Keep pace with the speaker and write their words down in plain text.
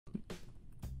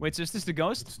Wait, so is this the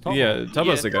ghost? Yeah,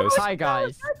 Tubbo's the ghost. Hi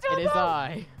guys, it is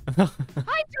I. Hi,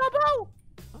 Tubbo!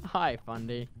 Hi,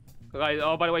 Fundy. Right,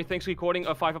 by the way, thanks for recording.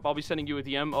 5 up, I'll be sending you a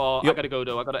DM. I gotta go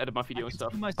though. I gotta edit my video and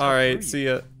stuff. All right, see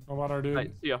ya. How about our dude?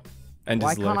 Right, see ya. And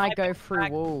Why just can't look. I go through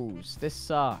walls? This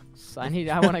sucks. I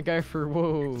want to go through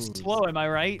walls. Slow, am I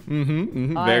right?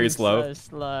 Very I'm slow. So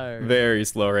slow. Very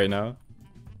slow right now.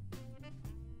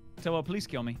 Tubbo, please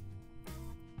kill me.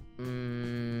 No,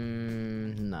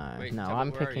 Wait, no, Tubbo, I'm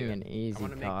where are picking you? an easy I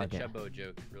want to make target. the Tubbo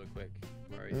joke real quick.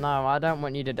 Where are you? No, I don't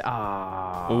want you to.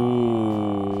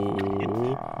 Ooh.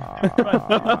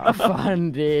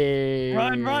 Fundy.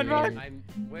 Run! I'm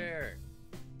where?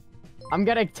 I'm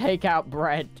gonna take out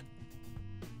bread.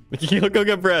 You'll go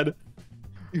get bread.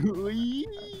 Yeah,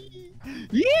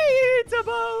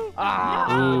 Tubbo!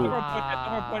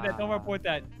 Don't report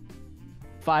that.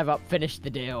 5 up. Finish the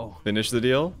deal. Finish the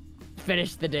deal.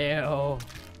 Finish the deal.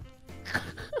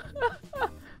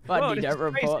 Whoa, Fundy, this don't is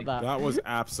report crazy. that. That was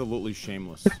absolutely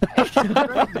shameless.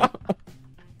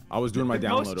 I was doing my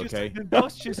download, okay? The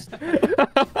ghost just...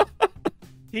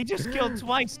 He just killed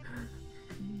twice.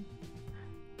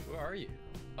 Where are you?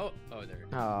 Oh, there.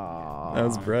 Aww. That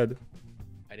was bread.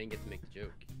 I didn't get to make the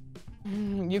joke.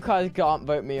 You guys can't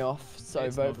vote me off, so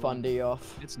It's vote Nogla. Fundy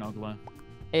off. It's Nogla.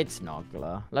 It's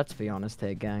Nogla. Let's be honest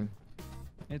here, gang.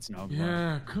 It's Nogla.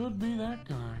 Yeah, could be that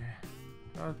guy.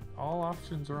 All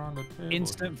options are on the table.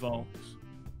 Instant vote.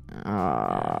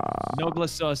 Ah. Nogla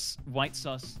sus. White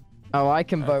sus. Oh, I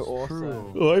can vote That's also.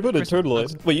 true. Oh, I voted Christmas turtle.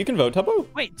 sus. Wait, you can vote, Tubbo?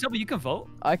 Wait, Tubbo, you can vote?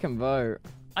 I can vote.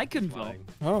 I can vote.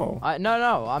 Oh.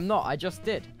 No, I'm not. I just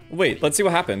did. Wait, let's see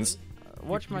what happens.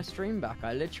 Watch my stream back.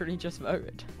 I literally just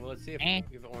voted. Well, let's see if Eh.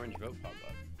 we have an orange vote pop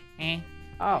up.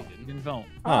 Oh. You didn't vote.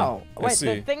 Oh. I Wait, see.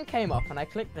 the thing came up and I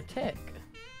clicked the tick.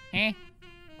 Eh?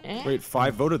 Wait,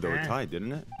 5 voted though. It tied,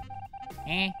 didn't it?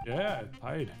 Yeah, it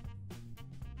tied.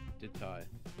 Did tie.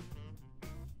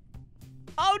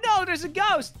 Oh no, there's a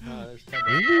ghost! Oh, there's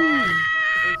Tubbo.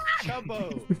 It's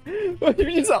Tubbo.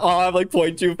 You just all have like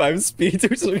 0.25 speed. We're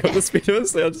just going the speed of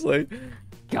us. I'm just like,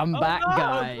 Come back, no.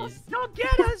 guys. Don't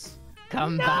get us!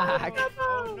 Come back.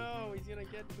 Oh no, he's gonna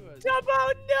get to us.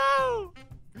 Tubbo, no!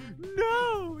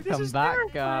 No! This Come is back,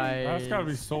 terrifying. That's guys. gotta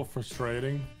be so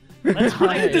frustrating. Let's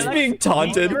find it. just being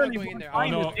taunted. He surely Going in won't there. Oh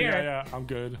find no, us here. yeah, I'm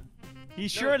good. He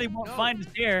surely won't no. find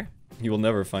us here. You will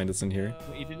never find us in here.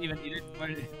 He didn't even...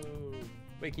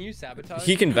 Wait, can you sabotage?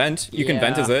 He can vent. You can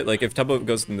vent Yeah. as it. Like if Tubbo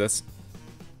goes in this.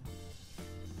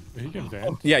 He can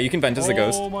vent. Yeah, you can vent as a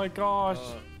ghost. Oh my gosh.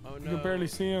 Oh You no. can barely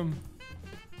see him.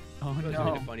 Oh It was no.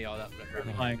 really funny all that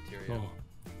Like, material.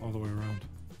 Oh, all the way around.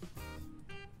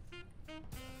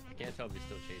 I can't tell if he's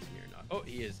still chasing me or not. Oh,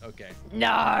 he is. Okay.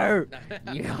 No!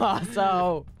 You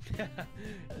asshole.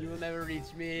 You will never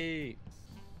reach me.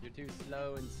 You're too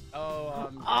slow and.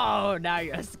 Oh, now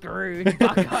you're screwed.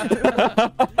 Fuck off.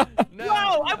 No.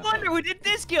 Whoa! I wonder who did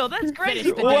this kill. That's Finish crazy.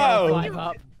 the deal, Wow. 5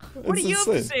 up. What do That's you have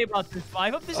to insane. say about this,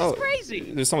 5 Up? This Oh, is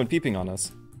crazy. There's someone peeping on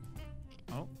us.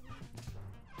 Oh.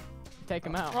 Take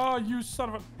him out. Oh, you son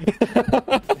of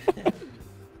a.